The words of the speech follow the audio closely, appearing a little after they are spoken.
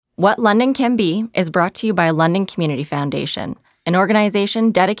What London Can Be is brought to you by London Community Foundation, an organization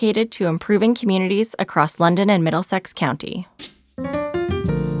dedicated to improving communities across London and Middlesex County.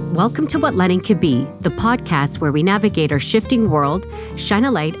 Welcome to What London Could Be, the podcast where we navigate our shifting world, shine a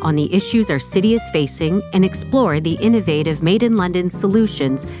light on the issues our city is facing, and explore the innovative Made in London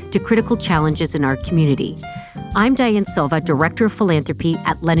solutions to critical challenges in our community. I'm Diane Silva, Director of Philanthropy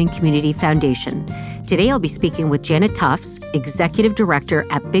at London Community Foundation. Today I'll be speaking with Janet Tufts, Executive Director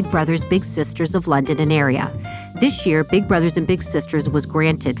at Big Brothers Big Sisters of London and area. This year, Big Brothers and Big Sisters was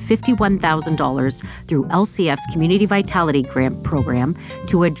granted $51,000 through LCF's Community Vitality Grant program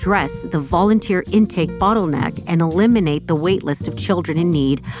to address the volunteer intake bottleneck and eliminate the waitlist of children in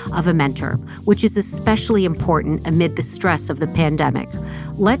need of a mentor, which is especially important amid the stress of the pandemic.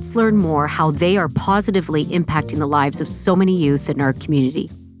 Let's learn more how they are positively impacting the lives of so many youth in our community.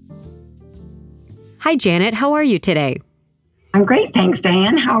 Hi, Janet. How are you today? I'm great. Thanks,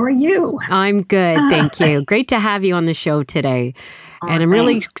 Diane. How are you? I'm good. Thank you. Great to have you on the show today. And I'm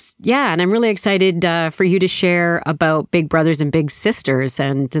really excited for you to share about Big Brothers and Big Sisters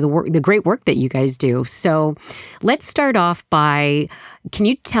and the great work that you guys do. So let's start off by, can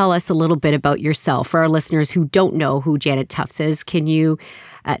you tell us a little bit about yourself for our listeners who don't know who Janet Tufts is? Can you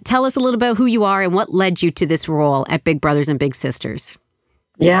tell us a little about who you are and what led you to this role at Big Brothers and Big Sisters?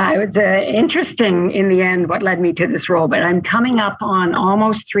 Yeah, it was interesting in the end what led me to this role, but I'm coming up on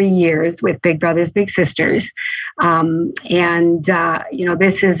almost 3 years with Big Brothers Big Sisters. This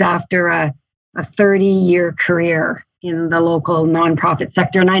is after a 30-year career in the local nonprofit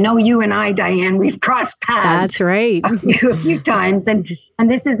sector. And I know you and I, Diane, we've crossed paths. That's right. a few times. And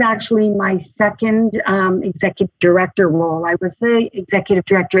this is actually my second executive director role. I was the executive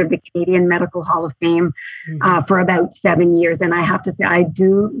director of the Canadian Medical Hall of Fame for about 7 years. And I have to say, I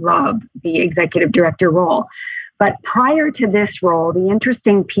do love the executive director role. But prior to this role, the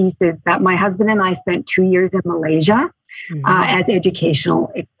interesting piece is that my husband and I spent 2 years in Malaysia as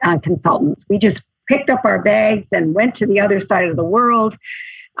educational consultants. We just picked up our bags and went to the other side of the world.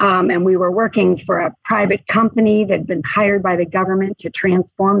 And we were working for a private company that had been hired by the government to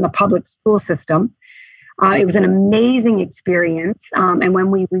transform the public school system. It was an amazing experience. And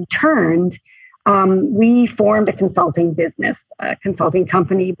when we returned, we formed a consulting business, a consulting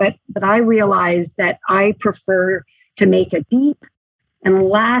company. But I realized that I prefer to make a deep and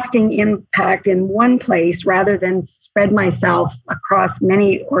lasting impact in one place rather than spread myself across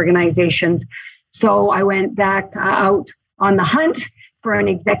many organizations. So I went back out on the hunt for an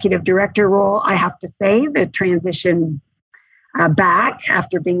executive director role. I have to say the transition back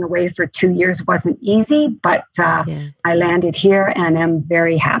after being away for 2 years wasn't easy, but I landed here and am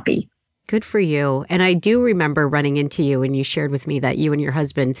very happy. Good for you. And I do remember running into you and you shared with me that you and your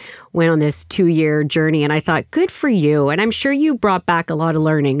husband went on this 2-year journey. And I thought, good for you. And I'm sure you brought back a lot of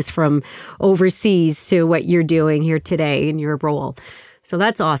learnings from overseas to what you're doing here today in your role. So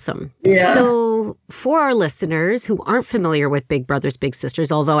that's awesome. Yeah. So for our listeners who aren't familiar with Big Brothers Big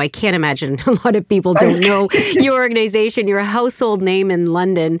Sisters, although I can't imagine a lot of people don't know your organization, you're a household name in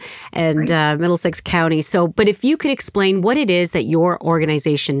London and Middlesex County. So, but if you could explain what it is that your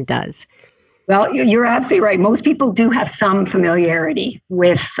organization does. Well, you're absolutely right. Most people do have some familiarity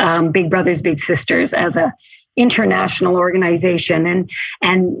with Big Brothers Big Sisters as a international organization.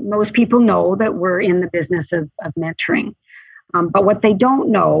 And most people know that we're in the business of mentoring. But what they don't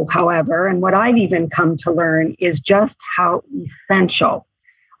know, however, and what I've even come to learn is just how essential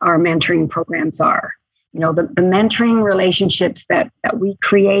our mentoring programs are. You know, the mentoring relationships that we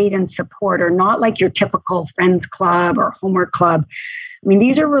create and support are not like your typical friends club or homework club. I mean,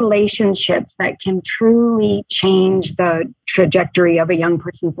 these are relationships that can truly change the trajectory of a young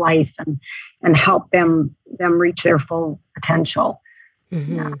person's life and help them reach their full potential.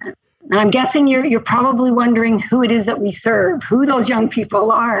 Mm-hmm. Yeah. And I'm guessing you're probably wondering who it is that we serve, who those young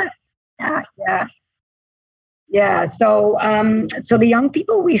people are. Yeah. So the young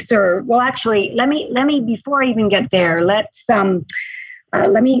people we serve. Well, actually, let me before I even get there, let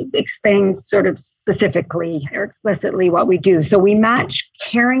me explain sort of specifically or explicitly what we do. So we match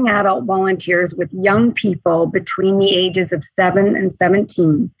caring adult volunteers with young people between the ages of 7 and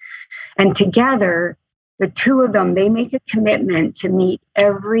 17, and together, the two of them, they make a commitment to meet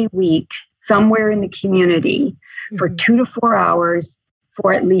every week somewhere in the community for 2 to 4 hours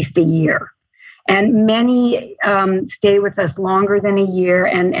for at least a year. And many stay with us longer than a year,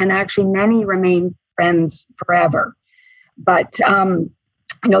 and actually many remain friends forever. But,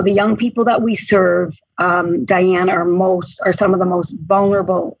 the young people that we serve, Diane, are some of the most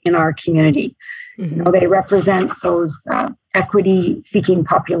vulnerable in our community. Mm-hmm. They represent those equity-seeking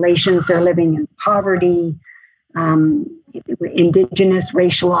populations. They're living in poverty, Indigenous,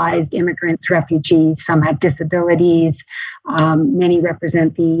 racialized immigrants, refugees. Some have disabilities. Many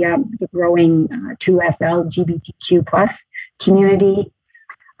represent the growing 2S LGBTQ plus community.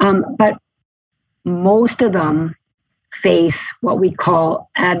 But most of them face what we call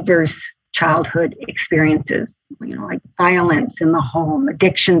adverse childhood experiences, like violence in the home,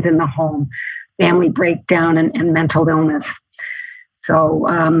 addictions in the home, family breakdown, and mental illness. So,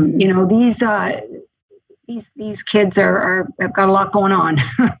 these kids have got a lot going on.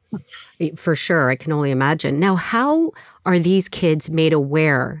 For sure. I can only imagine. Now, how are these kids made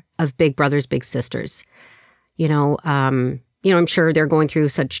aware of Big Brothers, Big Sisters? I'm sure they're going through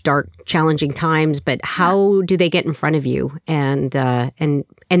such dark, challenging times, but how do they get in front of you and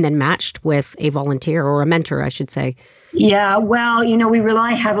then matched with a volunteer or a mentor, I should say? Yeah, well, we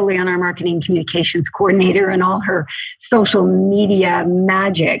rely heavily on our marketing communications coordinator and all her social media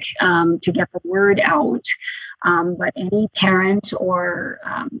magic to get the word out. But any parent or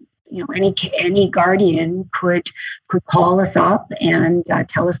any guardian could call us up and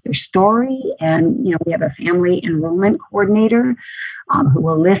tell us their story. And, we have a family enrollment coordinator who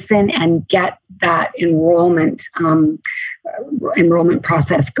will listen and get that enrollment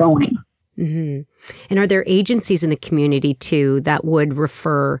process going. Mm-hmm. And are there agencies in the community, too, that would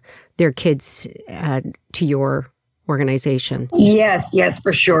refer their kids to your organization? Yes,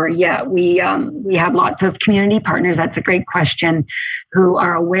 for sure. Yeah, we have lots of community partners. That's a great question. Who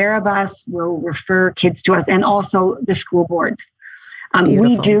are aware of us, will refer kids to us, and also the school boards.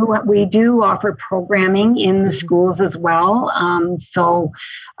 We do offer programming in the schools as well. So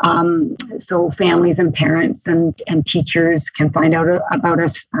families and parents and teachers can find out about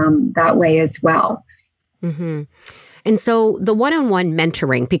us that way as well. Mm-hmm. And so the one-on-one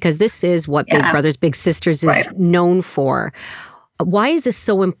mentoring, because this is what Big Brothers, Big Sisters is known for. Why is this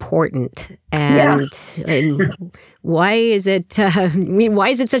so important? And why is it, why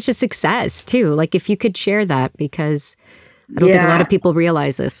is it such a success too? Like if you could share that, because I don't think a lot of people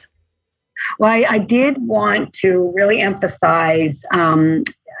realize this. Well, I did want to really emphasize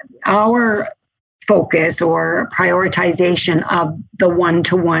our focus or prioritization of the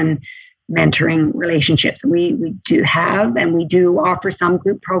one-to-one mentoring relationships. We do have, and we do offer some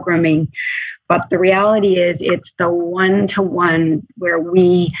group programming, but the reality is it's the one-to-one where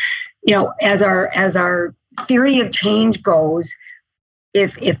we, as our theory of change goes,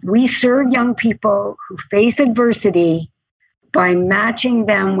 if we serve young people who face adversity by matching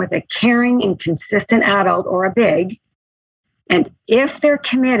them with a caring and consistent adult or a big, and if they're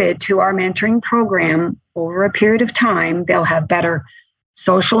committed to our mentoring program over a period of time, they'll have better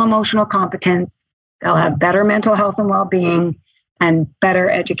social emotional competence, they'll have better mental health and well-being, and better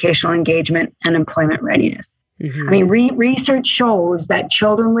educational engagement and employment readiness. Mm-hmm. I mean, research shows that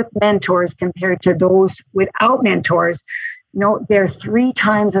children with mentors compared to those without mentors, they're 3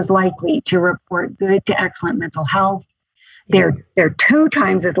 times as likely to report good to excellent mental health. They're 2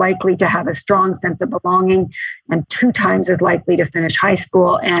 times as likely to have a strong sense of belonging, and 2 times as likely to finish high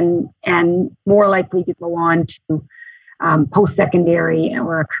school, and more likely to go on to post-secondary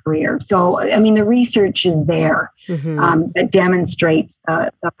or a career. So, I mean, the research is there that demonstrates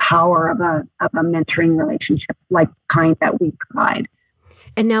the power of a mentoring relationship like the kind that we provide.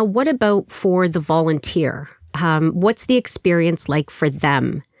 And now what about for the volunteer? What's the experience like for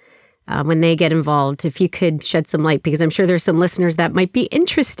them when they get involved? If you could shed some light, because I'm sure there's some listeners that might be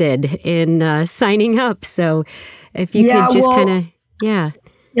interested in signing up. So if you could just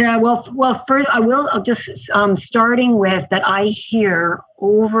Yeah, well, first I'll just starting with that I hear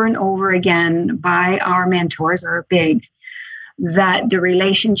over and over again by our mentors or bigs that the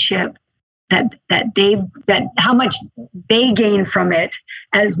relationship that how much they gain from it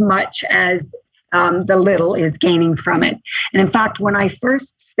as much as the little is gaining from it. And in fact, when I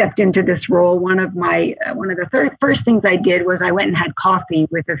first stepped into this role, one of the first things I did was I went and had coffee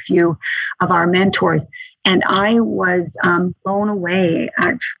with a few of our mentors. And I was blown away,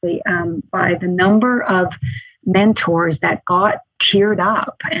 actually, by the number of mentors that got teared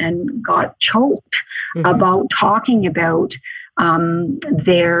up and got choked about talking about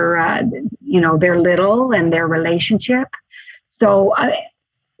their little and their relationship. So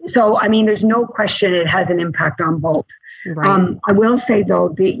I mean, there's no question it has an impact on both. Right. I will say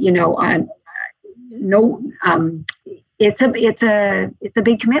though, it's a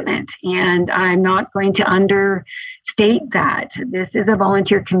big commitment, and I'm not going to understate that. This is a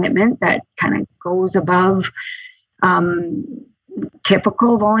volunteer commitment that kind of goes above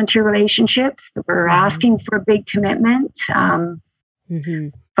typical volunteer relationships. We're asking for a big commitment,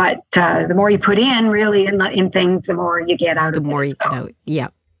 but the more you put in, really, in things, the more you get out of it. The more you get out, yeah.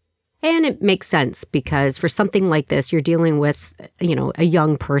 And it makes sense because for something like this, you're dealing with, a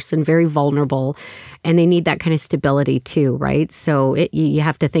young person, very vulnerable, and they need that kind of stability too, right? So you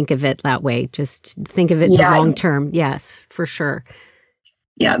have to think of it that way. Just think of it in the long term. Yes, for sure.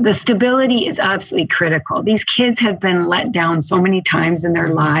 Yeah, the stability is absolutely critical. These kids have been let down so many times in their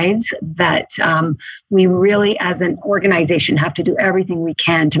lives that we really, as an organization, have to do everything we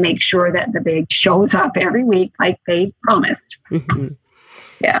can to make sure that the big shows up every week like they promised. Mm-hmm.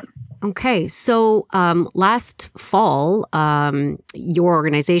 Yeah. Okay, so last fall, your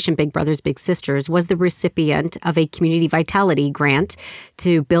organization, Big Brothers Big Sisters, was the recipient of a Community Vitality grant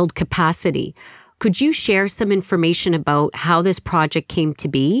to build capacity. Could you share some information about how this project came to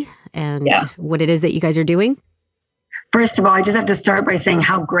be and what it is that you guys are doing? First of all, I just have to start by saying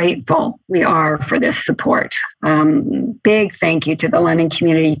how grateful we are for this support. Big thank you to the London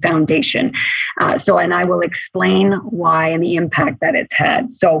Community Foundation. And I will explain why and the impact that it's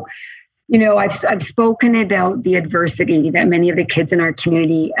had. So, I've spoken about the adversity that many of the kids in our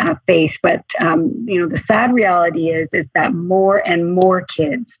community face, but the sad reality is that more and more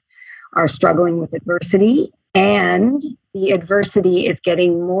kids are struggling with adversity, and the adversity is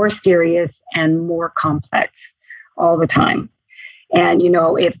getting more serious and more complex all the time. And,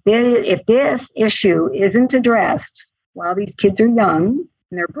 if this issue isn't addressed while these kids are young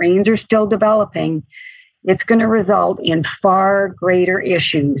and their brains are still developing, it's going to result in far greater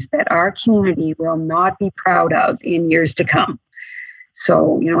issues that our community will not be proud of in years to come.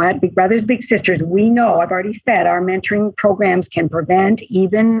 So, at Big Brothers Big Sisters, we know, I've already said, our mentoring programs can prevent,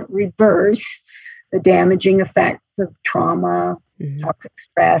 even reverse the damaging effects of trauma, toxic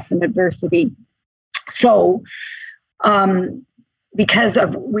stress, and adversity. So, because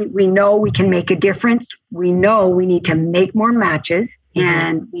of we know we can make a difference, we know we need to make more matches,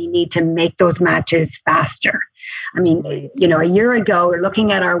 and we need to make those matches faster. I mean, a year ago, we're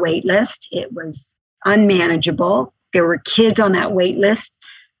looking at our wait list. It was unmanageable. There were kids on that wait list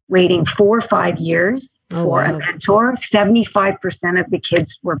waiting 4 or 5 years for a mentor. 75% of the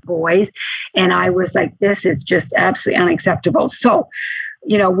kids were boys. And I was like, this is just absolutely unacceptable. So,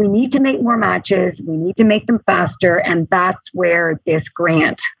 we need to make more matches. We need to make them faster. And that's where this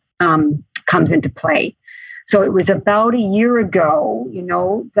grant comes into play. So it was about a year ago,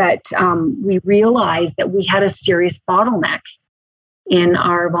 that we realized that we had a serious bottleneck in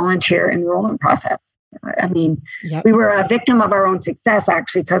our volunteer enrollment process. I mean, we were a victim of our own success,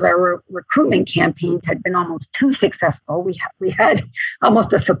 actually, because our recruitment campaigns had been almost too successful. We had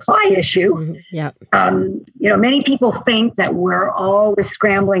almost a supply issue. Many people think that we're always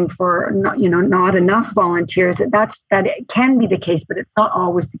scrambling for, not enough volunteers. That it can be the case, but it's not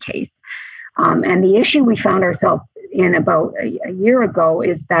always the case. And the issue we found ourselves in about a year ago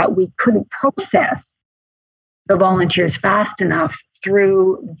is that we couldn't process the volunteers fast enough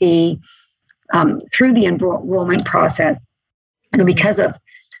through the enrollment process, and because of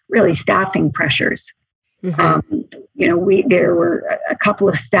really staffing pressures. There were a couple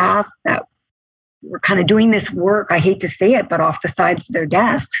of staff that were kind of doing this work, I hate to say it, but off the sides of their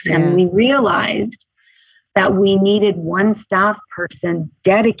desks. And we realized that we needed one staff person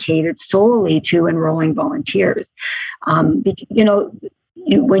dedicated solely to enrolling volunteers. When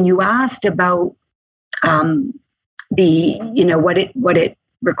you asked about what it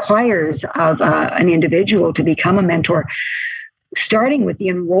requires of an individual to become a mentor, starting with the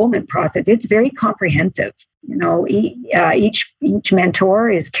enrollment process, it's very comprehensive. Each mentor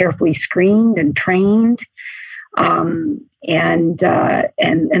is carefully screened and trained, and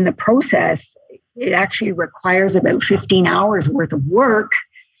the process, it actually requires about 15 hours worth of work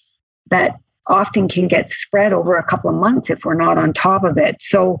that often can get spread over a couple of months if we're not on top of it.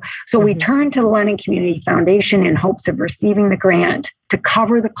 So we turned to the London Community Foundation in hopes of receiving the grant to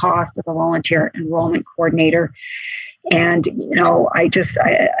cover the cost of a volunteer enrollment coordinator. And, I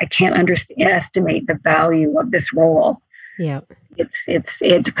can't underestimate the value of this role. Yeah. It's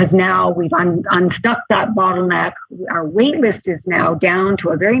because now we've unstuck that bottleneck. Our wait list is now down to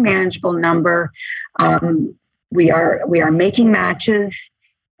a very manageable number. We are making matches.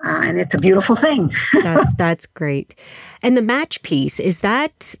 And it's a beautiful thing. That's great. And the match piece, is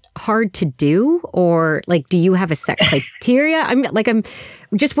that hard to do, or do you have a set criteria? I'm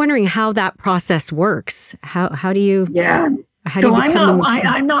just wondering how that process works. How do you? Yeah.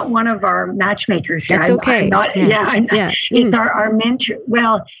 I'm not one of our matchmakers here. That's okay. I'm not. It's our mentor.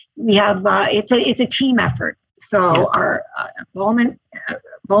 Well, we have. It's a team effort. So our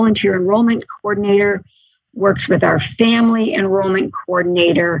volunteer enrollment coordinator works with our family enrollment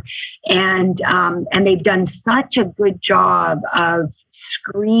coordinator, and they've done such a good job of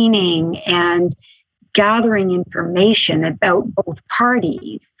screening and gathering information about both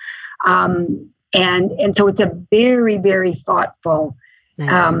parties And so it's a very, very thoughtful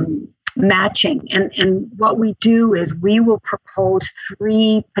matching. And what we do is we will propose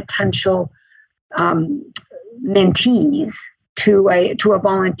 3 potential mentees to a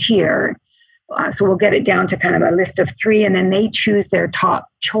volunteer. So we'll get it down to kind of a list of 3, and then they choose their top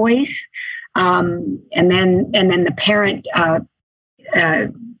choice. And then the parent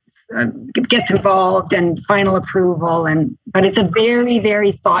gets involved and final approval. But it's a very,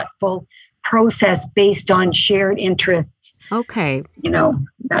 very thoughtful process based on shared interests. Okay.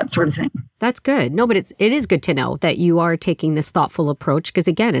 That sort of thing. That's good. No, but it is good to know that you are taking this thoughtful approach, because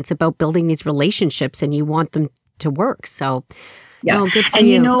again, it's about building these relationships and you want them to work. So yeah. Good for and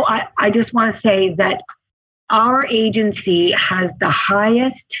you. I just want to say that our agency has the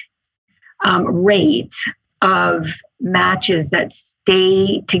highest rate of matches that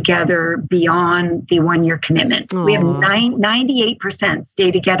stay together beyond the 1-year commitment. Aww. We have 98%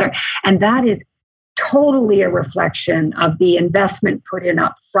 stay together. And that is totally a reflection of the investment put in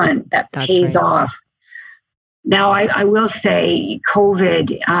up front that pays off. Now, I will say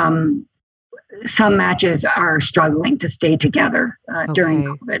COVID, some matches are struggling to stay together during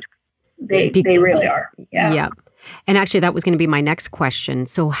COVID. They really are. Yeah. Yeah. And actually, that was going to be my next question.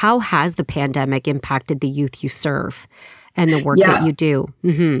 So how has the pandemic impacted the youth you serve and the work that you do?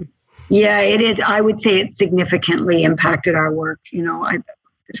 Mm-hmm. Yeah, it is. I would say it significantly impacted our work.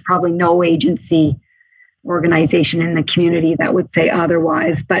 There's probably no agency organization in the community that would say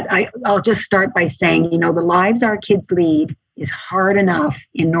otherwise. But I'll just start by saying, the lives our kids lead is hard enough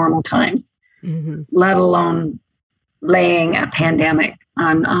in normal times, let alone laying a pandemic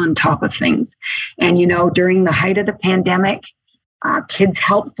on top of things. And, during the height of the pandemic, Kids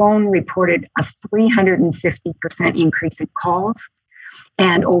Help Phone reported a 350% increase in calls.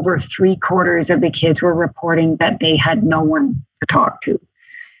 And over 3/4 of the kids were reporting that they had no one to talk to.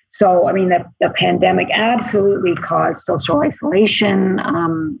 So, the pandemic absolutely caused social isolation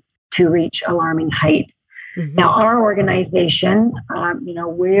to reach alarming heights. Mm-hmm. Now, our organization,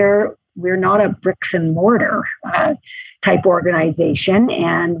 we're not a bricks and mortar type organization,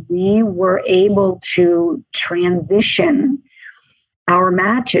 and we were able to transition our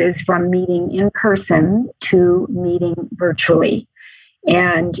matches from meeting in person to meeting virtually.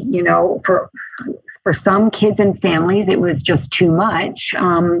 And, for some kids and families, it was just too much.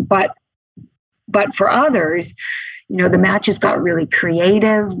 But for others, the matches got really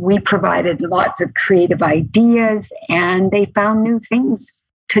creative. We provided lots of creative ideas, and they found new things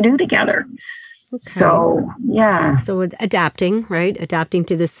to do together. Okay. So, yeah. So adapting, right? Adapting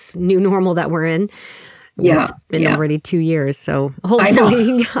to this new normal that we're in. Yeah. It's been already 2 years. So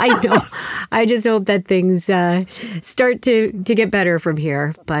hopefully, I know. I just hope that things start to get better from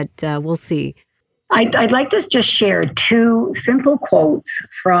here, but we'll see. I'd like to just share 2 simple quotes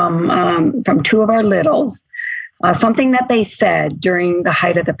from 2 of our littles, something that they said during the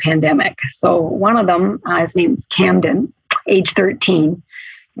height of the pandemic. So one of them, his name's Camden, age 13,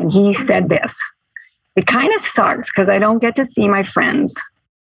 and he said this: "It kind of sucks because I don't get to see my friends.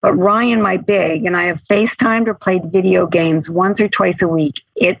 But Ryan, my big, and I have FaceTimed or played video games once or twice a week.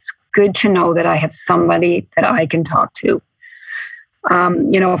 It's good to know that I have somebody that I can talk to."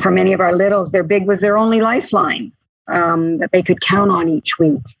 For many of our littles, their big was their only lifeline that they could count on each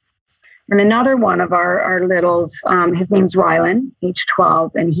week. And another one of our littles, his name's Rylan, age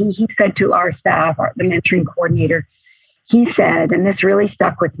 12, and he said to our staff, the mentoring coordinator, he said, and this really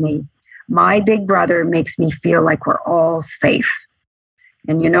stuck with me, "My big brother makes me feel like we're all safe."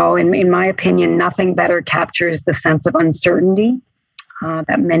 And, in my opinion, nothing better captures the sense of uncertainty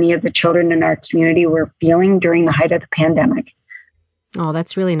that many of the children in our community were feeling during the height of the pandemic. Oh,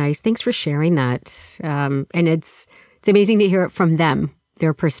 that's really nice. Thanks for sharing that. And it's amazing to hear it from them,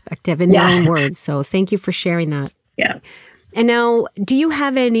 their perspective in their own words. So thank you for sharing that. Yeah. And now, do you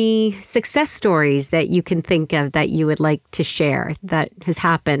have any success stories that you can think of that you would like to share that has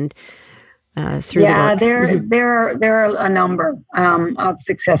happened through the work? There are a number of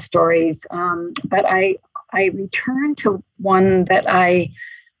success stories, but I return to one that I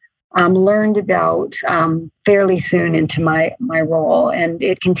learned about fairly soon into my role, and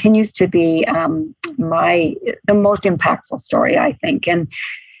it continues to be the most impactful story, I think. And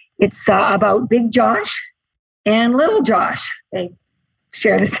it's about Big Josh and Little Josh. They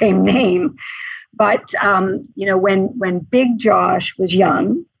share the same name, but when Big Josh was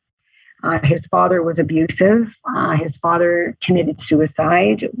young, his father was abusive. His father committed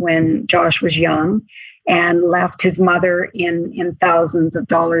suicide when Josh was young and left his mother in thousands of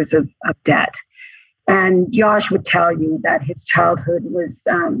dollars of debt. And Josh would tell you that his childhood was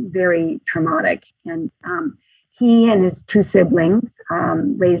very traumatic. And he and his two siblings,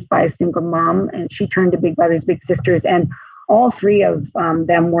 raised by a single mom, and she turned to Big Brothers Big Sisters, and all three of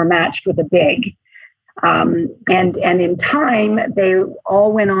them were matched with a big. And in time, they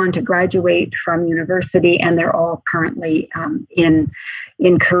all went on to graduate from university, and they're all currently in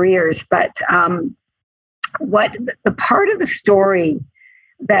careers. But what the part of the story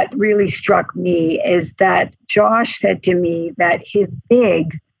that really struck me is that Josh said to me that his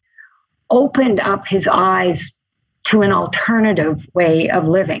big opened up his eyes to an alternative way of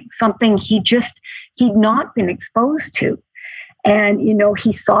living, something he'd not been exposed to. And,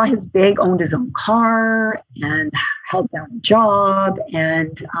 he saw his big owned his own car and held down a job,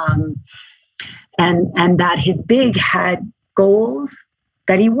 and that his big had goals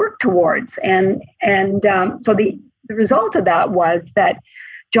that he worked towards. And so the result of that was that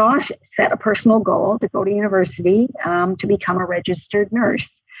Josh set a personal goal to go to university, to become a registered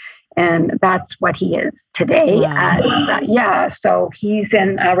nurse. And that's what he is today. Wow. So he's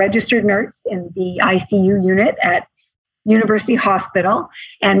a registered nurse in the ICU unit at University Hospital.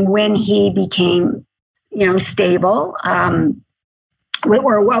 And when he became, stable, or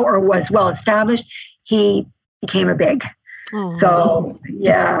was well established, he became a big. Oh. So,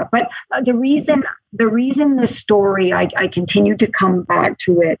 yeah. But the reason this story, I continue to come back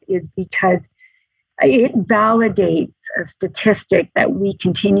to it, is because it validates a statistic that we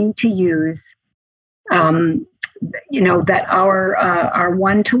continue to use, that our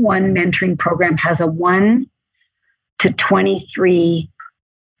one-to-one mentoring program has a 1 to 23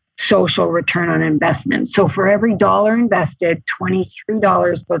 social return on investment. So for every dollar invested,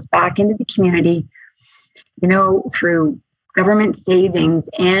 $23 goes back into the community, through government savings,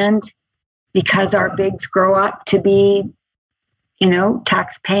 and because our bigs grow up to be,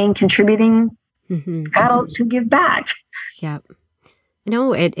 tax-paying, contributing adults who give back. Yeah.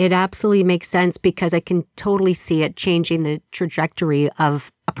 No, it absolutely makes sense, because I can totally see it changing the trajectory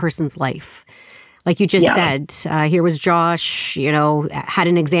of a person's life. Like you just said, here was Josh, had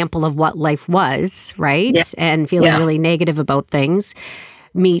an example of what life was, right? Yeah. And feeling really negative about things.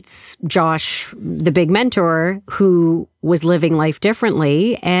 Meets Josh, the big mentor, who was living life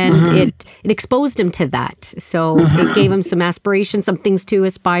differently, and it exposed him to that. So it gave him some aspirations, some things to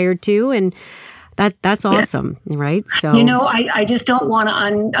aspire to, and that's awesome, right? So I just don't want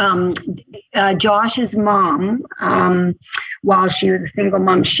to Josh's mom, while she was a single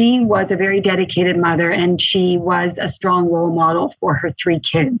mom, she was a very dedicated mother, and she was a strong role model for her three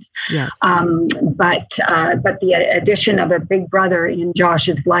kids. Yes. But the addition of a big brother in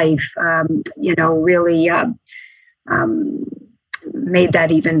Josh's life, really made that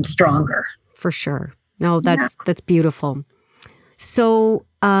even stronger. For sure. No, that's beautiful. So,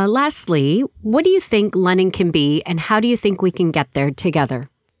 lastly, what do you think London can be, and how do you think we can get there together?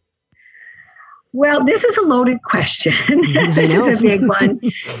 Well, this is a loaded question. This is a big one.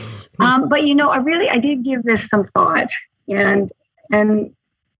 But I did give this some thought, and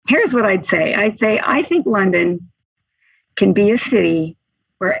here's what I'd say. I think London can be a city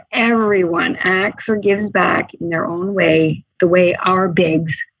where everyone acts or gives back in their own way, the way our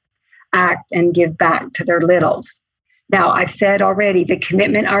bigs act and give back to their littles. Now, I've said already, the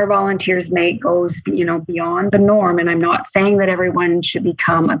commitment our volunteers make goes, beyond the norm. And I'm not saying that everyone should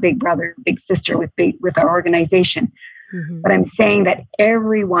become a big brother, big sister with our organization. But I'm saying that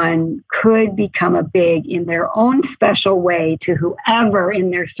everyone could become a big in their own special way to whoever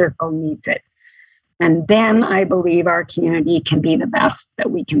in their circle needs it. And then I believe our community can be the best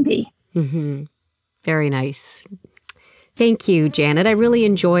that we can be. Very nice. Thank you, Janet. I really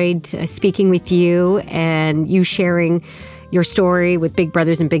enjoyed speaking with you and you sharing your story with Big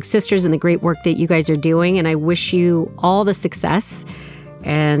Brothers and Big Sisters and the great work that you guys are doing. And I wish you all the success.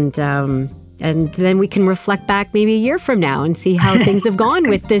 And then we can reflect back maybe a year from now and see how things have gone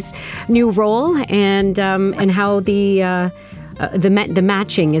with this new role and how the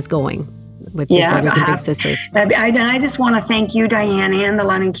matching is going with Big Brothers and Big Sisters. I just want to thank you, Diane, and the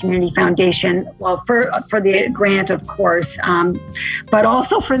London Community Foundation, for the grant, of course, but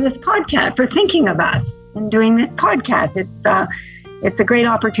also for this podcast, for thinking of us and doing this podcast. It's a great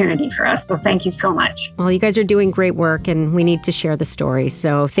opportunity for us. So thank you so much. Well, you guys are doing great work and we need to share the story.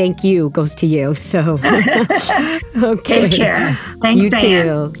 So thank you goes to you. So okay. Take care. Thanks, you Diane.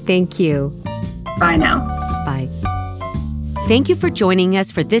 You too. Thank you. Bye now. Bye. Thank you for joining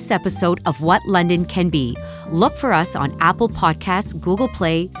us for this episode of What London Can Be. Look for us on Apple Podcasts, Google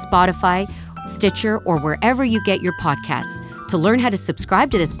Play, Spotify, Stitcher, or wherever you get your podcasts. To learn how to subscribe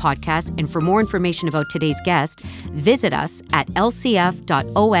to this podcast and for more information about today's guest, visit us at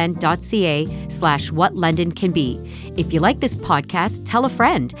lcf.on.ca/whatlondoncanbe. If you like this podcast, tell a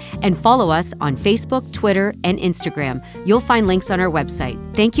friend and follow us on Facebook, Twitter, and Instagram. You'll find links on our website.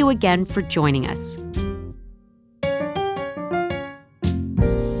 Thank you again for joining us.